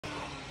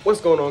What's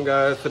going on,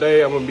 guys?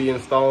 Today I'm gonna be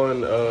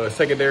installing a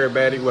secondary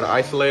battery with an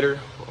isolator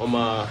on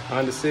my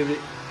Honda Civic.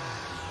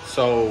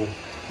 So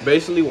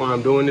basically why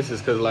I'm doing this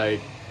is because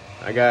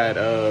I got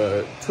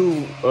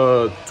two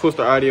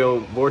Twister Audio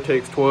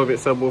Vortex 12-inch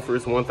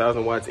subwoofers,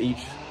 1,000 watts each,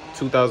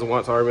 2,000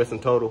 watts RMS in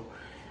total.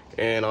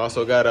 And I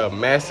also got a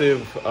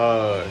massive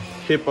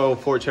Hippo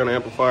 4-channel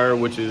amplifier,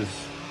 which is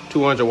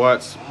 200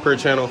 watts per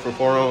channel for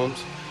 4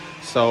 ohms.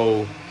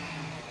 So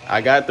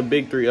I got the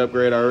big 3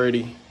 upgrade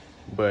already,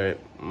 but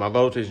my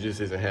voltage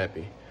just isn't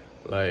happy.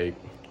 Like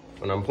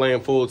when I'm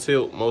playing full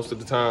tilt, most of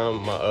the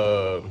time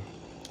my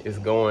it's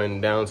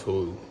going down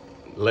to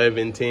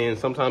 11, 10,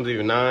 sometimes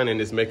even 9, and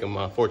it's making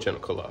my 4-channel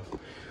cut off.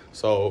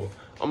 So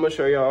I'm gonna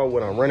show y'all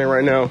what I'm running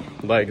right now,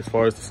 like as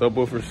far as the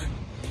subwoofers.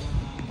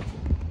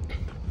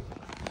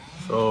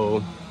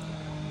 So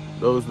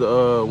those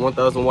the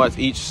 1,000 watts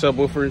each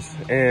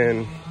subwoofers,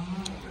 and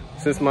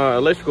since my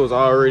electrical is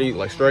already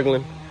like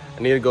struggling,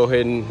 I need to go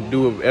ahead and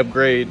do an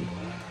upgrade.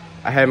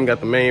 I haven't got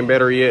the main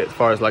battery yet, as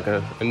far as like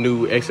a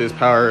new excess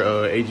power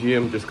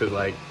AGM, just cause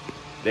like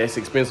that's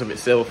expensive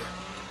itself.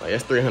 Like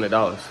that's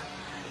 $300.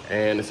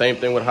 And the same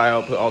thing with high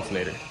output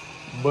alternator.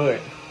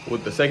 But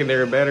with the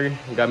secondary battery,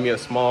 got me a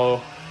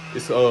small,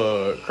 it's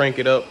crank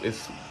it up.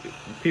 It's,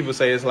 people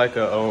say it's like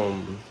a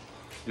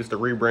just a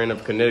rebrand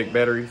of kinetic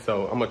battery.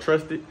 So I'm gonna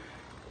trust it.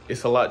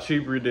 It's a lot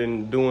cheaper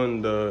than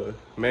doing the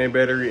main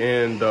battery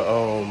and the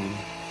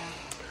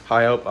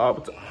high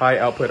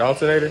output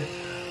alternator.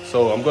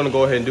 So I'm gonna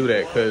go ahead and do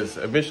that because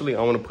eventually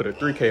I want to put a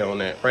 3K on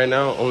that. Right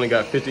now, I only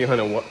got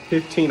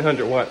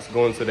 1,500 watts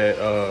going to that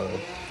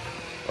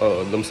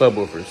them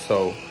subwoofers.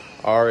 So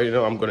I already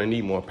know I'm gonna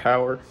need more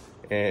power,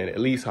 and at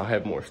least I'll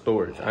have more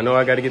storage. I know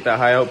I got to get that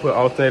high output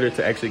alternator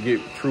to actually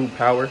get true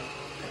power,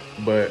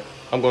 but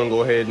I'm gonna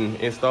go ahead and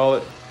install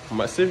it on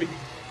my Civic,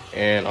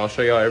 and I'll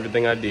show y'all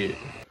everything I did.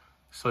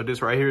 So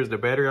this right here is the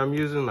battery I'm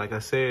using. Like I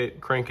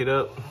said, crank it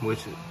up, which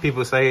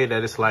people say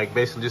that it's like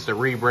basically just a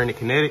rebranded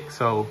kinetic.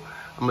 So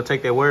I'm gonna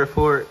take that word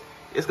for it.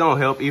 It's gonna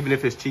help, even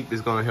if it's cheap,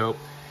 it's gonna help.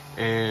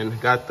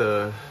 And got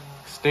the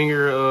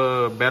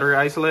Stinger battery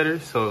isolator.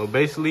 So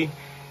basically,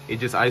 it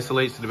just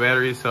isolates the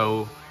battery.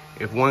 So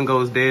if one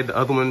goes dead, the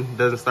other one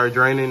doesn't start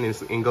draining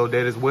and go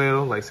dead as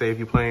well. Like say if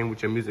you're playing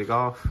with your music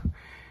off.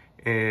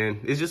 And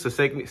it's just a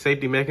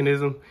safety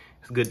mechanism.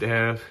 It's good to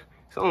have.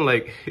 It's only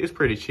like, it's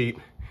pretty cheap.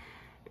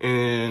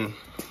 And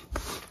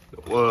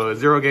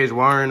 0 gauge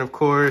wiring, of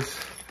course,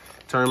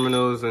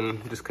 terminals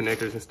and just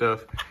connectors and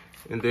stuff.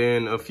 And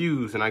then a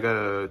fuse, and I got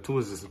a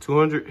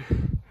 200?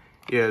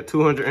 Yeah,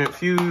 200 amp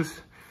fuse.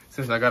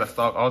 Since I got a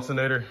stock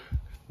alternator,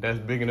 that's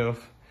big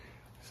enough.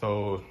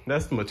 So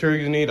that's the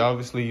material you need.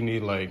 Obviously you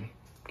need like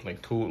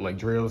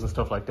drills and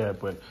stuff like that,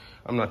 but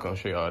I'm not gonna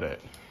show you all that.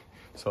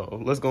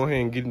 So let's go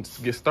ahead and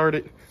get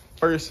started.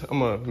 First, I'm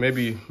gonna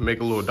maybe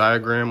make a little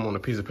diagram on a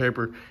piece of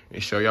paper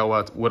and show y'all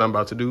what I'm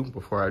about to do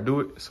before I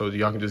do it, so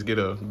y'all can just get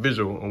a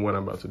visual on what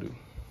I'm about to do.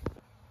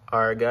 All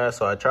right, guys,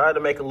 so I tried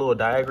to make a little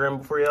diagram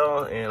for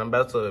y'all, and I'm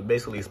about to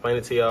basically explain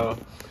it to y'all.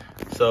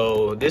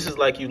 So this is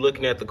like you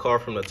looking at the car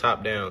from the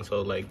top down.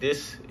 So like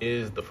this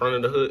is the front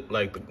of the hood,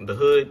 like the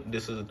hood.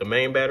 This is the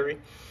main battery.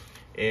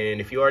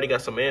 And if you already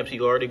got some amps,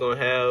 you already gonna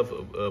have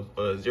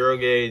a 0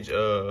 gauge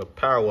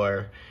power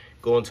wire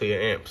going to your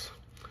amps.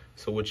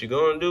 So what you're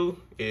gonna do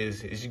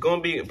is you're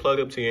gonna be plugged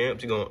up to your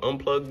amps. You're gonna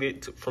unplug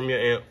it from your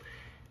amp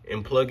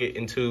and plug it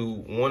into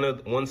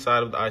one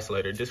side of the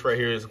isolator. This right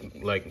here is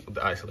like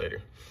the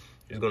isolator.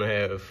 It's gonna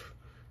have,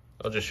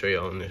 I'll just show you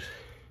on this.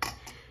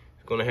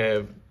 It's gonna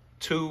have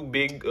 2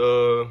 big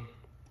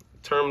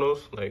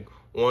terminals, like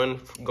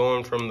one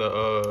going from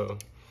the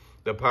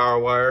power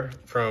wire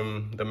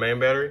from the main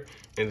battery,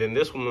 and then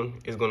this one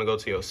is gonna go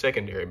to your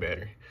secondary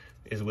battery,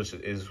 which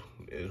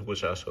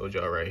I showed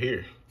y'all right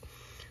here.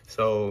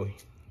 So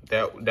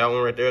that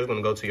one right there is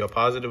gonna go to your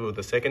positive of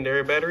the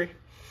secondary battery.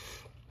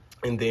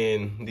 And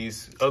then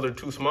these other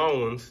 2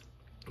 small ones,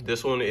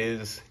 this one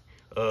is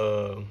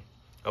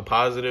a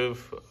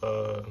positive,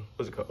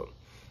 what's it called?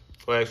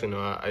 Well, actually,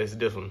 no, it's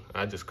this one.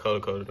 I just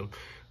color-coded them.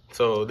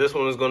 So this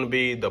one is gonna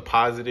be the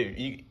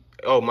positive.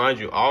 Oh, mind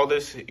you, all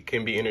this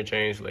can be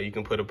interchanged. Like you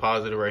can put a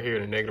positive right here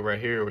and a negative right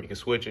here, or you can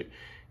switch it. It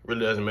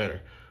really doesn't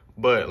matter.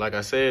 But like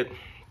I said,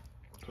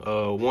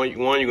 one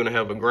you're gonna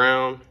have a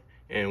ground,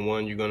 and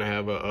one you're gonna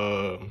have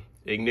a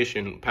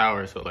ignition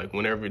power. So like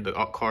whenever the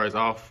car is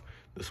off,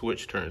 the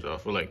switch turns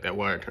off, or like that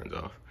wire turns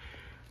off.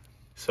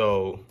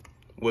 So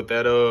with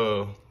that,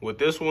 with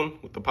this one,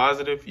 with the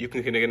positive, you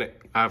can connect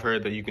it. I've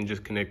heard that you can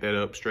just connect that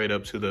up straight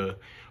up to the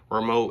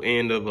remote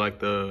end of like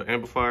the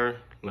amplifier,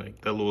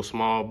 like that little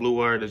small blue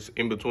wire that's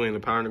in between the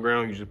power and the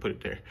ground. You just put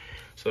it there.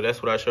 So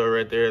that's what I showed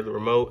right there, the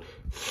remote.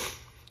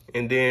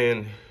 And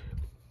then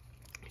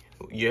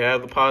you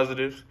have the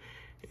positives,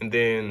 and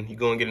then you're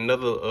gonna get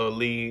another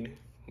lead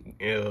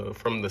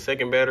from the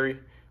second battery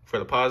for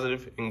the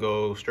positive and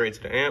go straight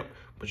to the amp.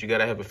 But you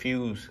gotta have a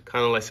fuse,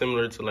 kind of like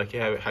similar to like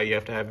how you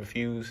have to have a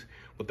fuse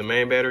with the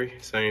main battery.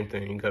 Same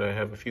thing, you gotta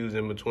have a fuse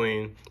in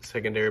between the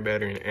secondary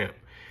battery and the amp.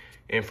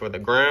 And for the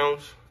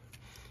grounds,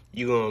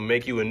 you're gonna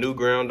make you a new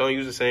ground. Don't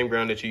use the same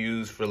ground that you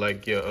use for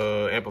like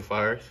your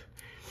amplifiers.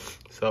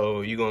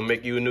 So you're gonna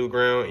make you a new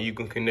ground, and you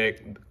can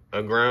connect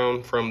a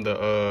ground from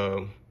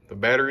the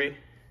battery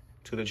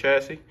to the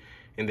chassis,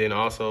 and then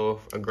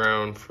also a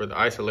ground for the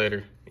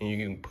isolator, and you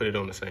can put it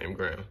on the same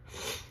ground.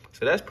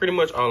 So that's pretty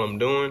much all I'm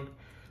doing.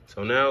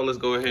 So now let's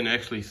go ahead and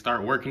actually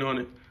start working on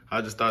it.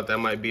 I just thought that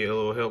might be a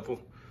little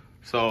helpful.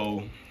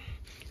 So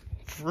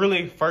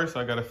really, first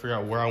I gotta figure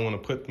out where I wanna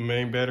put the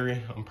main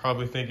battery. I'm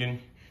probably thinking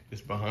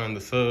it's behind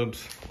the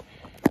subs,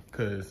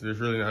 because there's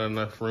really not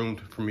enough room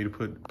for me to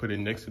put it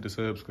next to the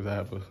subs, because I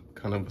have a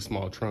kind of a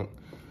small trunk.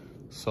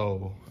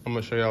 So I'm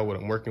gonna show y'all what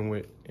I'm working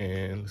with,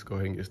 and let's go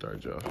ahead and get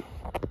started, y'all.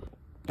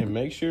 And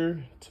make sure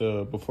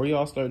to, before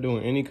y'all start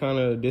doing any kind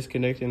of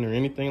disconnecting or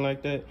anything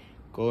like that,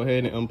 go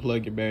ahead and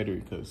unplug your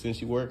battery, because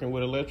since you're working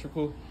with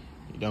electrical,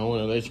 you don't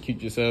want to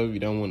electrocute yourself, you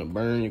don't want to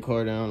burn your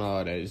car down,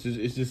 all that. It's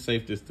just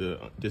safe just to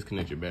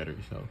disconnect your battery.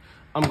 So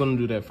I'm gonna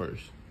do that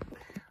first.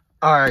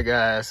 All right,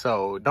 guys,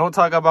 so don't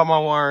talk about my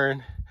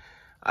wiring.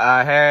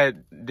 I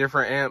had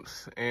different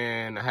amps,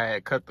 and I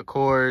had cut the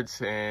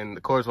cords, and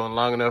the cords weren't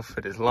long enough for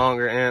this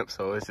longer amp,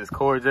 so it's just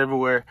cords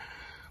everywhere.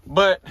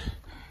 But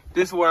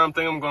this is where I'm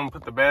thinking I'm gonna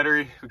put the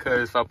battery,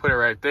 because if I put it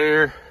right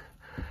there,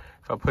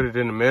 if I put it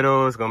in the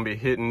middle, it's gonna be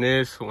hitting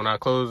this when I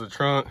close the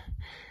trunk.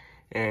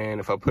 And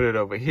if I put it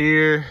over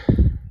here,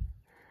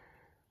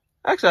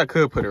 actually I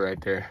could put it right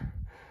there.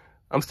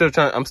 I'm still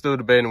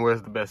debating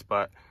where's the best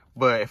spot.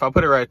 But if I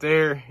put it right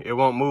there, it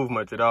won't move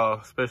much at all,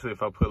 especially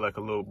if I put like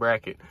a little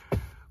bracket.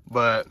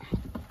 But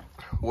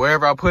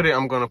wherever I put it,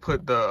 I'm gonna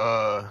put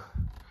the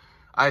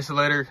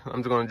isolator.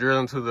 I'm just gonna drill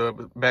into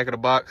the back of the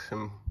box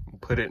and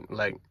put it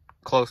like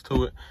close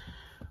to it.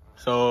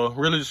 So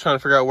really just trying to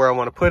figure out where I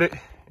wanna put it,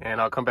 and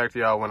I'll come back to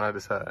y'all when I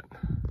decide.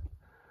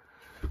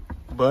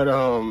 But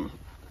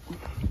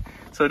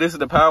so this is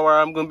the power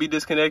I'm gonna be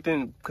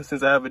disconnecting, because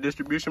since I have a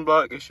distribution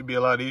block, it should be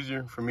a lot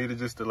easier for me to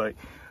just like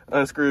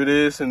unscrew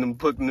this and then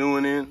put the new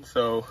one in.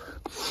 So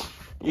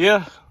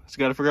yeah, just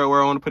gotta figure out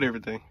where I wanna put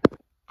everything.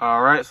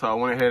 All right, so I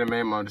went ahead and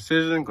made my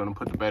decision. Gonna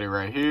put the battery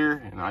right here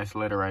and the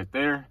isolator right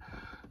there.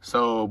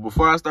 So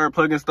before I start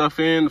plugging stuff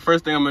in, the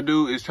first thing I'm gonna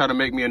do is try to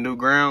make me a new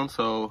ground.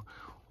 So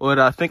what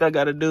I think I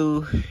gotta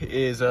do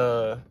is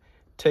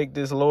take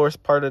this lower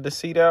part of the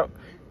seat out.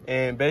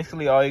 And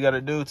basically all you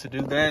gotta do to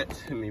do that,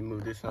 let me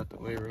move this out the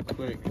way real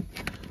quick.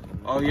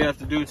 All you have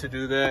to do to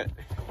do that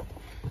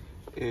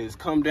is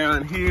come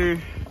down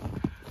here.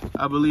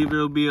 I believe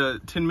it'll be a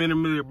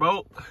 10mm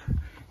bolt,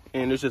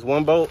 and it's just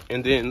one bolt,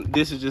 and then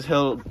this is just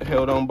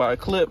held on by a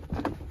clip,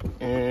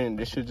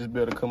 and it should just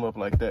be able to come up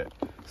like that.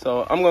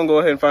 So I'm gonna go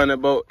ahead and find that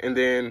bolt, and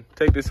then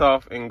take this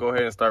off and go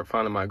ahead and start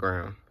finding my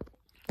ground.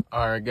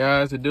 All right,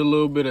 guys, I did a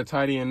little bit of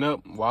tidying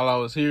up while I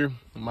was here.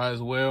 Might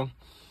as well,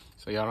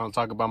 so y'all don't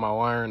talk about my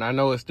wiring. I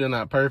know it's still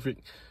not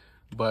perfect,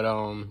 but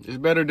it's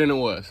better than it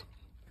was.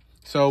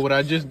 So what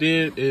I just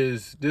did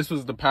is, this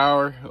was the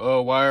power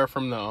wire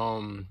from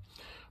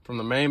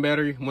the main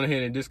battery. Went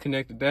ahead and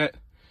disconnected that,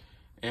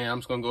 and I'm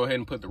just gonna go ahead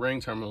and put the ring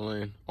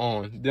terminal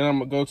on. Then I'm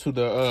gonna go to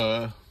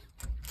the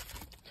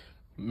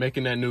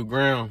making that new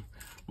ground.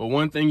 But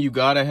one thing you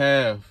gotta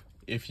have,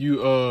 if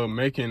you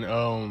making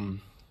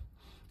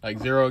like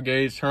 0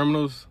 gauge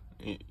terminals,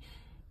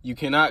 you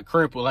cannot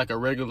crimp with like a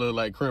regular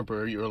like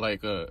crimper, or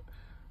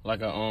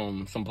like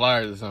some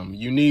pliers or something.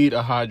 You need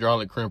a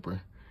hydraulic crimper,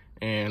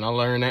 and I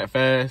learned that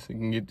fast. You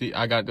can get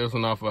I got this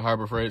one off of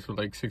Harbor Freight for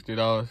like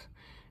 $60.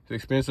 It's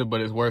expensive,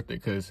 but it's worth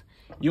it, because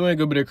you ain't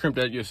gonna be able to crimp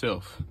that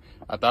yourself.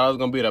 I thought I was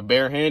gonna be able to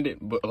bare-handed,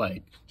 but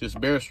like just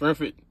bare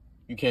strength it,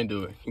 you can't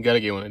do it. You gotta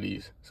get one of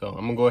these. So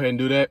I'm gonna go ahead and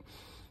do that,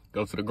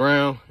 go to the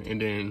ground, and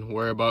then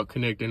worry about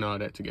connecting all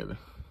that together.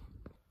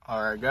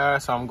 All right,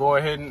 guys, so I'm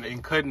going ahead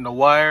and cutting the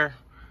wire.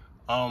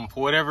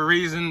 For whatever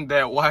reason,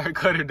 that wire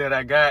cutter that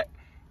I got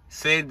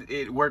said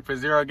it worked for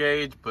 0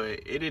 gauge,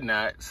 but it did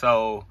not.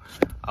 So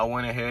I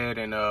went ahead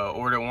and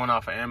ordered one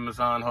off of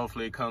Amazon.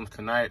 Hopefully it comes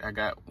tonight. I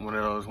got one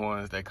of those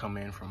ones that come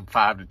in from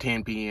 5 to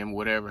 10 p.m.,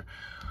 whatever,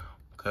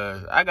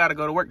 because I got to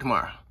go to work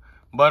tomorrow.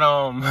 But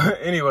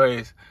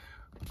anyways,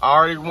 I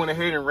already went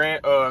ahead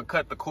and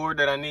cut the cord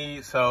that I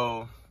need.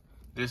 So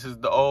this is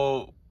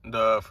from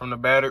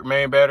the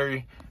main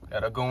battery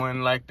that'll go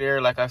in like there,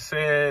 like I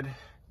said.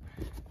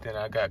 Then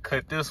I got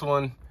cut this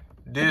one.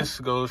 This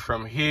goes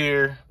from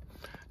here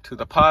to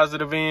the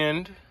positive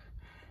end.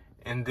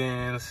 And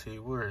then, let's see,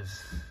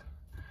 where's...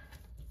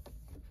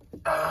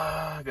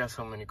 I got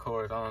so many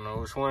cords, I don't know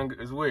which one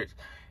is which.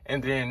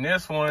 And then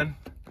this one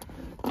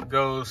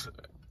goes,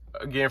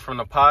 again, from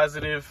the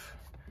positive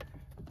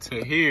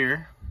to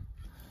here.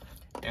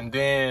 And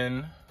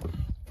then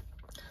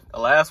the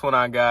last one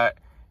I got,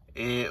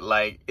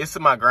 it's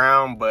in my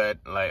ground, but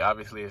like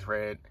obviously it's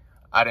red.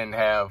 I didn't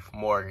have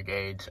more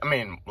gauge. I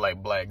mean,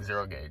 like black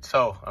 0 gauge.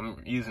 So I'm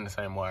using the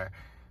same wire.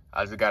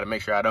 I just got to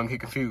make sure I don't get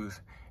confused.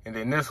 And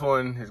then this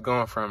one is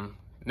going from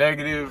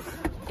negative.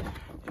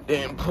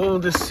 Then pull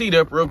the seat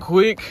up real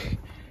quick.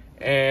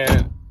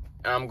 And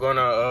I'm going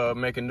to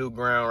make a new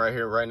ground right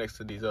here, right next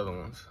to these other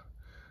ones.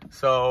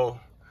 So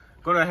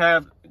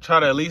gonna try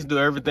to at least do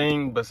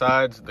everything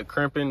besides the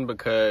crimping,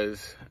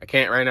 because I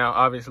can't right now,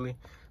 obviously.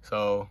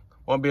 So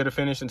won't be able to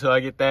finish until I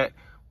get that.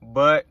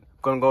 But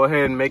I'm gonna go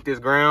ahead and make this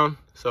ground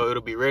so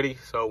it'll be ready.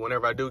 So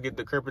whenever I do get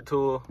the crimper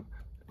tool,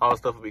 all the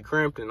stuff will be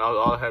crimped, and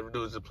all I have to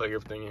do is just plug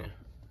everything in.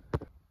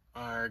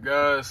 All right,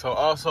 guys, so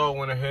also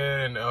went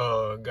ahead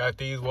and got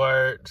these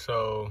wired.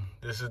 So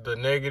this is the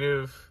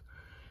negative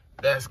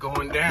that's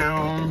going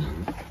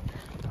down,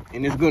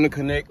 and it's going to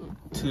connect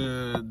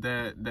to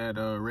that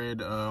red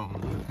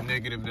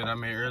negative that I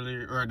made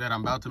earlier, or that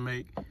I'm about to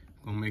make. I'm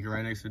gonna make it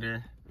right next to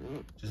there.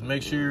 Just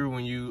make sure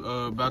when you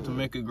about to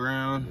make a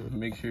ground,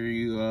 make sure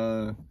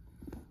you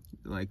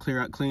like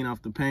clean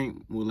off the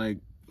paint with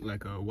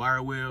like a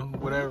wire wheel,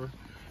 whatever.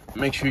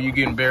 Make sure you're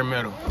getting bare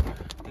metal.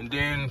 And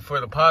then for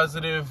the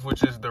positive,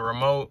 which is the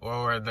remote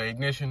or the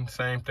ignition,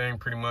 same thing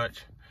pretty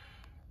much.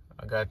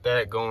 I got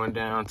that going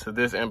down to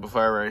this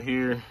amplifier right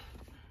here,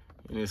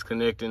 and it's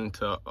connecting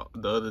to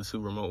the other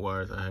two remote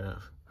wires I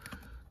have.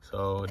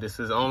 So this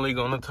is only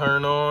gonna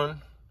turn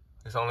on,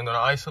 it's only gonna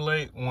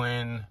isolate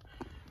when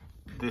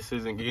this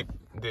isn't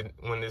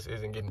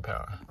getting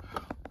power.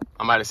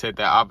 I might have said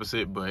that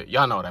opposite, but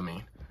y'all know what I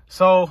mean.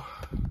 So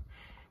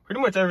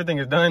pretty much everything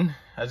is done.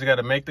 I just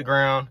gotta make the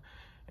ground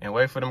and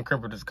wait for them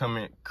crimpers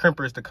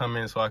to come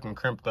in so I can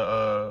crimp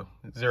the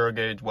 0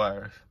 gauge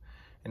wires.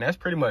 And that's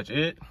pretty much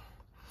it.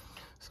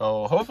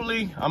 So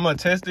hopefully I'm gonna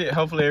test it.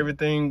 Hopefully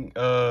everything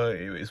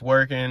is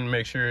working.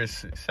 Make sure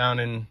it's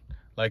sounding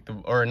like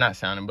or not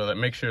sounding, but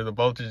make sure the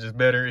voltage is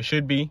better. It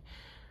should be,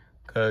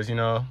 cause you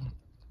know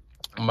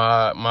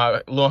my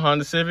little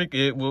Honda Civic,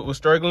 it was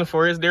struggling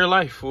for its dear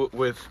life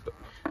with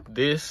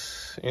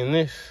this and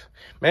this.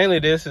 Mainly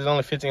this is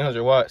only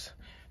 1500 watts.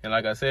 And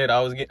like I said,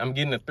 I'm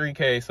getting a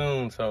 3K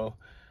soon, so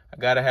I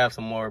gotta have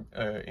some more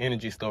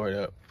energy stored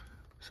up.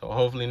 So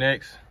hopefully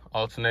next,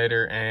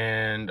 alternator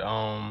and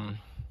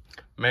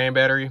main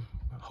battery,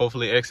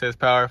 hopefully excess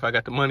power if I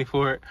got the money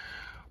for it.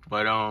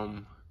 But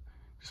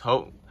just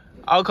hope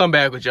I'll come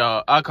back with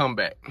y'all. I'll come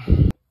back.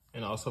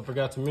 And I also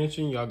forgot to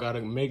mention, y'all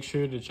gotta make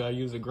sure that y'all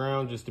use the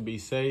ground just to be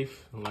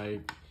safe.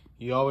 Like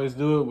you always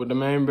do it with the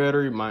main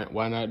battery,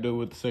 why not do it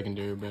with the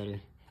secondary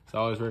battery? It's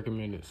always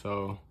recommended.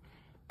 So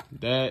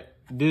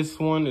this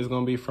one is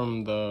gonna be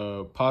from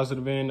the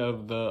positive end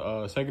of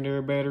the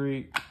secondary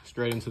battery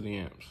straight into the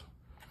amps.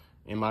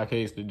 In my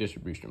case, the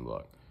distribution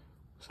block.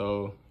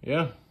 So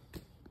yeah.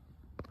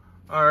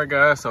 All right,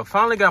 guys, so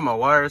finally got my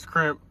wires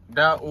crimped.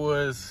 That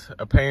was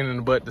a pain in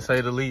the butt, to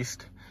say the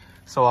least.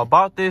 So I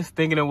bought this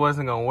thinking it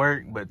wasn't gonna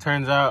work, but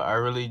turns out I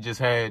really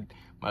just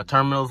my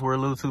terminals were a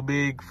little too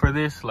big for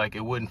this. Like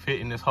it wouldn't fit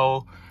in this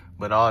hole.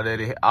 But all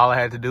I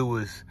had to do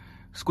was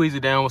squeeze it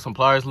down with some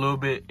pliers a little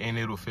bit and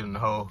it'll fit in the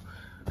hole.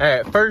 I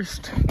at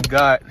first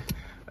got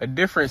a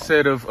different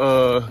set of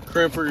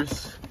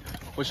crimpers,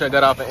 which I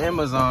got off of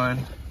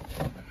Amazon.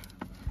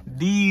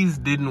 These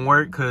didn't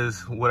work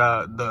because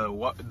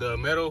the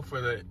metal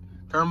for the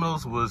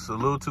terminals was a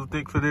little too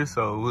thick for this,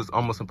 so it was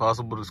almost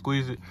impossible to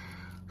squeeze it.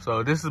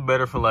 So this is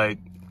better for like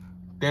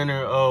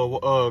thinner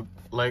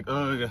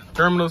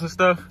terminals and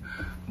stuff.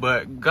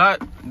 But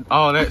got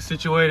all that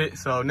situated,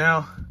 so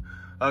now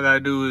all I gotta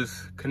do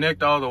is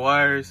connect all the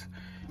wires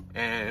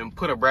and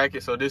put a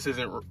bracket so this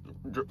isn't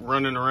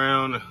running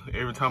around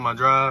every time I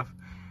drive.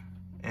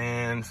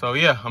 And so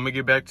yeah, I'm gonna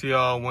get back to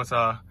y'all once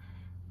I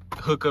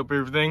hook up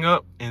everything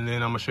up, and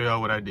then I'm gonna show y'all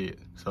what I did.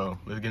 So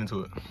let's get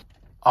into it.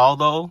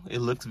 Although it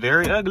looks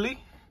very ugly,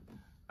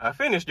 I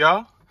finished,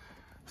 y'all.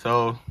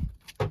 So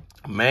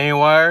main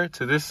wire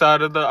to this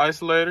side of the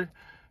isolator,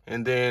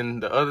 and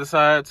then the other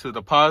side to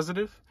the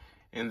positive,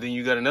 and then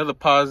you got another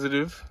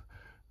positive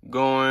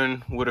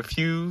going with a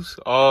fuse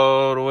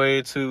all the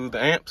way to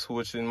the amps,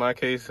 which in my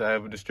case I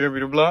have a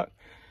distributor block.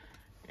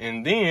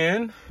 And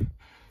then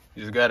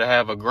you just got to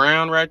have a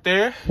ground right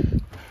there,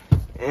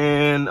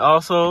 and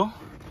also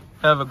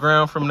have a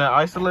ground from that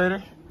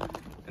isolator.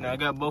 And I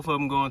got both of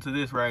them going to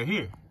this right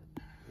here.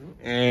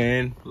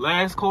 And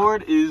last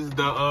cord is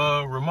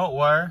the remote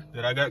wire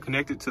that I got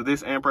connected to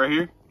this amp right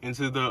here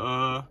into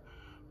the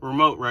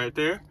remote right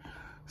there.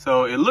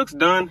 So it looks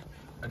done.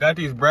 I got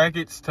these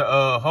brackets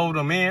to hold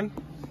them in,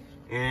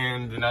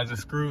 and then I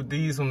just screwed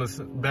these on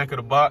the back of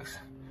the box.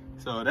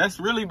 So that's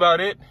really about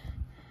it.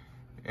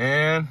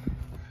 And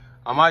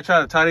I might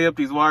try to tidy up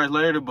these wires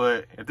later,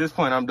 but at this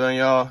point I'm done,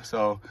 y'all.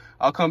 So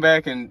I'll come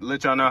back and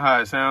let y'all know how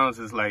it sounds.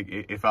 It's like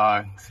if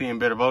I see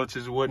better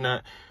voltages or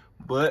whatnot.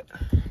 But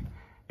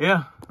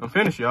yeah, I'm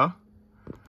finished, y'all.